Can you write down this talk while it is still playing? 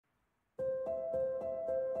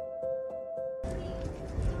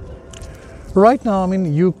Right now I'm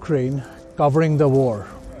in Ukraine covering the war.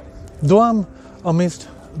 Though I'm amidst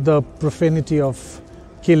the profanity of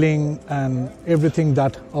killing and everything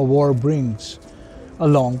that a war brings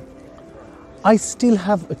along, I still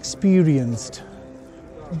have experienced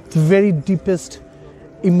the very deepest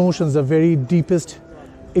emotions, the very deepest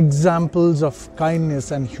examples of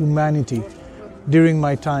kindness and humanity during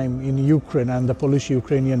my time in Ukraine and the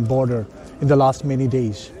Polish-Ukrainian border in the last many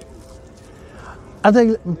days. At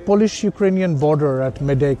the Polish-Ukrainian border at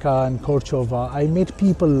Medyka and Korchova, I met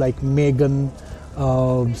people like Megan,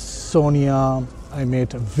 Sonia, I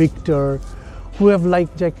met Victor, who have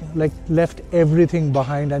left everything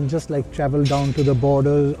behind and just traveled down to the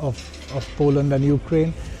border of Poland and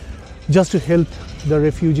Ukraine just to help the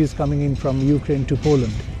refugees coming in from Ukraine to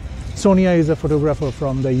Poland. Sonia is a photographer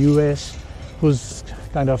from the US who's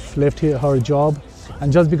kind of left her job,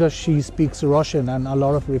 and just because she speaks Russian and a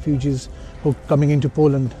lot of refugees who coming into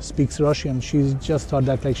Poland speaks Russian, she just thought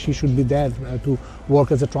that she should be there to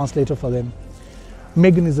work as a translator for them.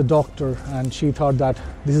 Megan is a doctor, and she thought that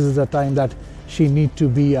this is the time that she need to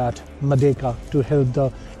be at Medyka to help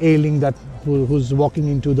the ailing who's walking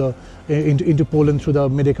into Poland through the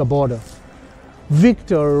Medyka border.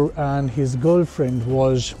 Victor and his girlfriend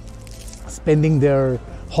was spending their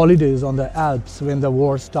holidays on the Alps when the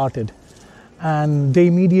war started, and they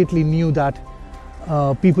immediately knew that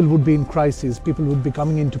people would be in crisis, people would be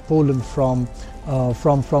coming into Poland from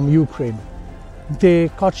Ukraine. They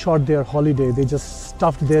cut short their holiday, they just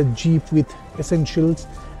stuffed their jeep with essentials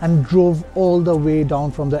and drove all the way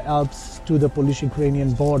down from the Alps to the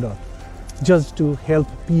Polish-Ukrainian border just to help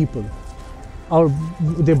people.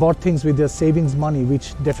 They bought things with their savings money,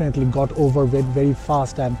 which definitely got over very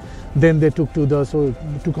fast, and then they took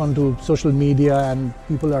onto social media, and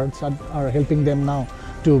people are helping them now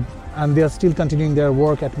and they are still continuing their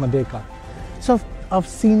work at Medyka. So I've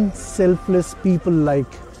seen selfless people like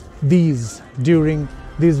these during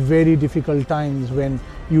these very difficult times when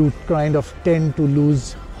you kind of tend to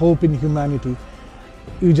lose hope in humanity.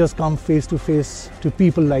 You just come face to face to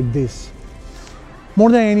people like this. More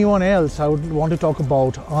than anyone else, I would want to talk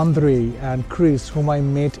about Andrei and Chris, whom I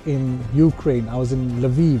met in Ukraine. I was in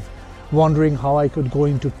Lviv, wondering how I could go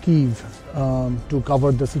into Kyiv to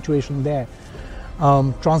cover the situation there.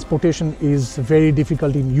 Transportation is very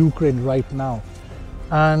difficult in Ukraine right now.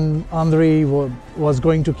 And Andrei was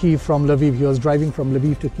going to Kyiv from Lviv. He was driving from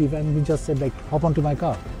Lviv to Kyiv, and he just said, hop onto my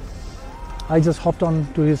car. I just hopped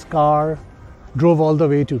onto his car, drove all the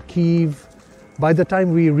way to Kyiv. By the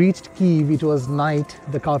time we reached Kyiv, it was night,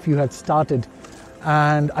 the curfew had started,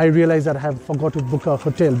 and I realized that I had forgot to book a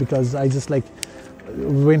hotel because I just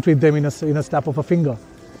went with them in a snap of a finger.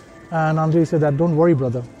 And Andrei said that, don't worry,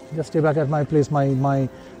 brother, just stay back at my place. My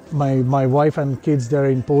wife and kids, they're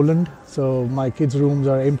in Poland, so my kids' rooms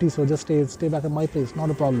are empty, so just stay back at my place, not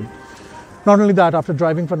a problem. Not only that, after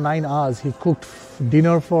driving for 9 hours, he cooked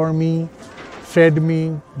dinner for me, fed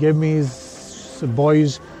me, gave me his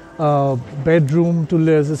boys' bedroom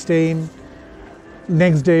to stay in.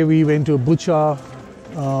 Next day we went to Badshah,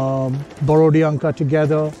 Basmati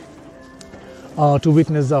together to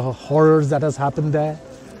witness the horrors that has happened there.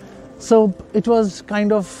 So it was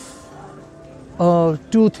kind of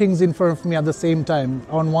two things in front of me at the same time.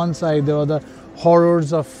 On one side there were the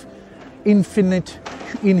horrors of infinite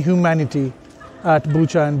inhumanity at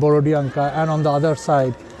Badshah and Basmati, and on the other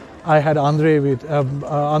side I had Andrei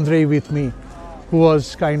with me, who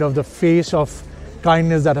was kind of the face of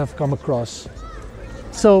kindness that I've come across.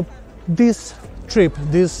 So this trip,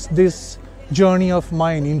 this journey of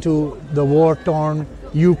mine into the war-torn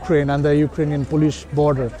Ukraine and the Ukrainian-Polish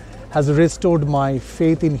border has restored my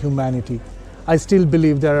faith in humanity. I still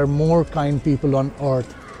believe there are more kind people on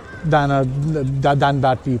earth than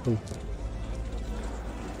bad people.